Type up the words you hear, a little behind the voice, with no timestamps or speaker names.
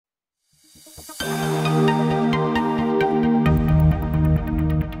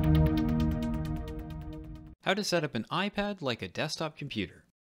How to set up an iPad like a desktop computer.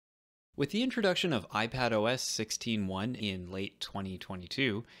 With the introduction of iPadOS 16.1 in late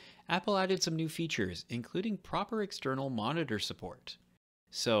 2022, Apple added some new features, including proper external monitor support.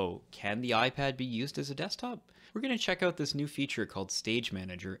 So, can the iPad be used as a desktop? We're going to check out this new feature called Stage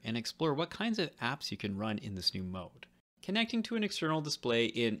Manager and explore what kinds of apps you can run in this new mode. Connecting to an external display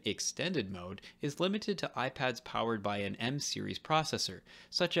in extended mode is limited to iPads powered by an M series processor,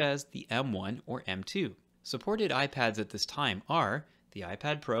 such as the M1 or M2. Supported iPads at this time are the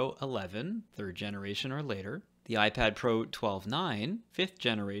iPad Pro 11, 3rd generation or later, the iPad Pro 12.9, 5th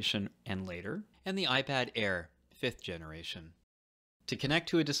generation and later, and the iPad Air, 5th generation. To connect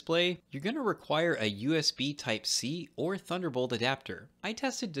to a display, you're going to require a USB Type-C or Thunderbolt adapter. I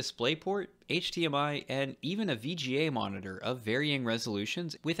tested DisplayPort, HDMI, and even a VGA monitor of varying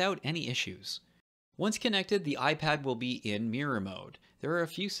resolutions without any issues. Once connected, the iPad will be in mirror mode. There are a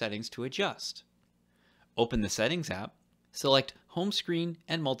few settings to adjust. Open the Settings app, select Home Screen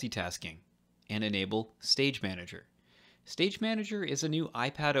and Multitasking, and enable Stage Manager. Stage Manager is a new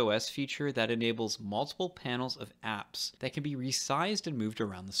iPadOS feature that enables multiple panels of apps that can be resized and moved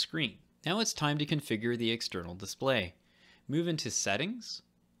around the screen. Now it's time to configure the external display. Move into Settings,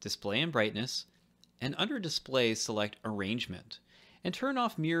 Display and Brightness, and under Display select Arrangement, and turn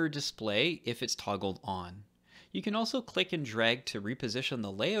off Mirror Display if it's toggled on. You can also click and drag to reposition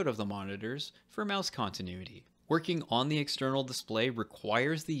the layout of the monitors for mouse continuity. Working on the external display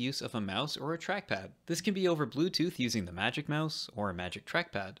requires the use of a mouse or a trackpad. This can be over Bluetooth using the Magic Mouse or a Magic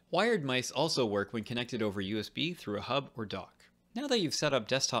Trackpad. Wired mice also work when connected over USB through a hub or dock. Now that you've set up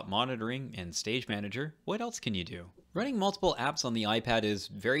desktop monitoring and Stage Manager, what else can you do? Running multiple apps on the iPad is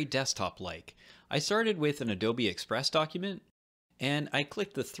very desktop-like. I started with an Adobe Express document, and I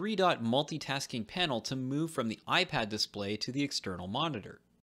clicked the 3-dot multitasking panel to move from the iPad display to the external monitor.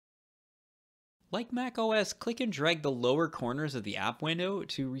 Like macOS, click and drag the lower corners of the app window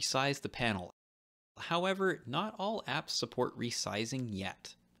to resize the panel. However, not all apps support resizing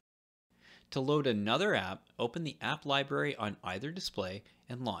yet. To load another app, open the app library on either display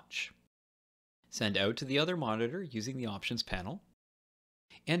and launch. Send out to the other monitor using the Options panel.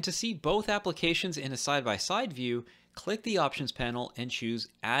 And to see both applications in a side-by-side view, click the Options panel and choose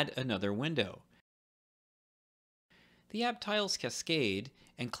Add Another Window. The app tiles cascade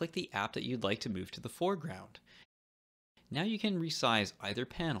and click the app that you'd like to move to the foreground. Now you can resize either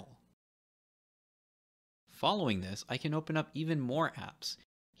panel. Following this, I can open up even more apps.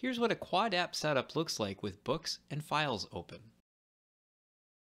 Here's what a quad app setup looks like with books and files open.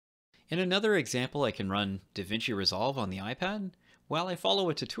 In another example, I can run DaVinci Resolve on the iPad while I follow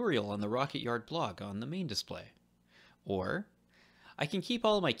a tutorial on the Rocket Yard blog on the main display. Or I can keep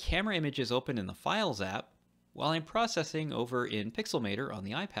all of my camera images open in the Files app while I'm processing over in Pixelmator on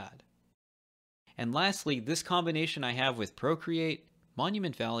the iPad. And lastly, this combination I have with Procreate,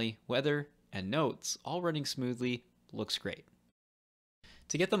 Monument Valley, Weather, and Notes all running smoothly looks great.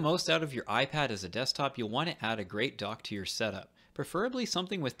 To get the most out of your iPad as a desktop, you'll want to add a great dock to your setup, preferably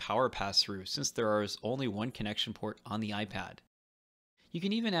something with power pass-through since there is only one connection port on the iPad. You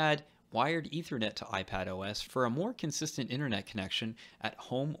can even add wired Ethernet to iPadOS for a more consistent internet connection at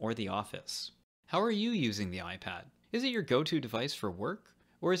home or the office. How are you using the iPad? Is it your go-to device for work,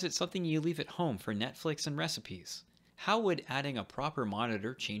 or is it something you leave at home for Netflix and recipes? How would adding a proper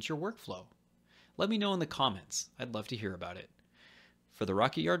monitor change your workflow? Let me know in the comments. I'd love to hear about it. For the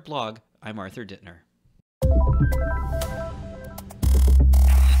Rocket Yard blog, I'm Arthur Dittner.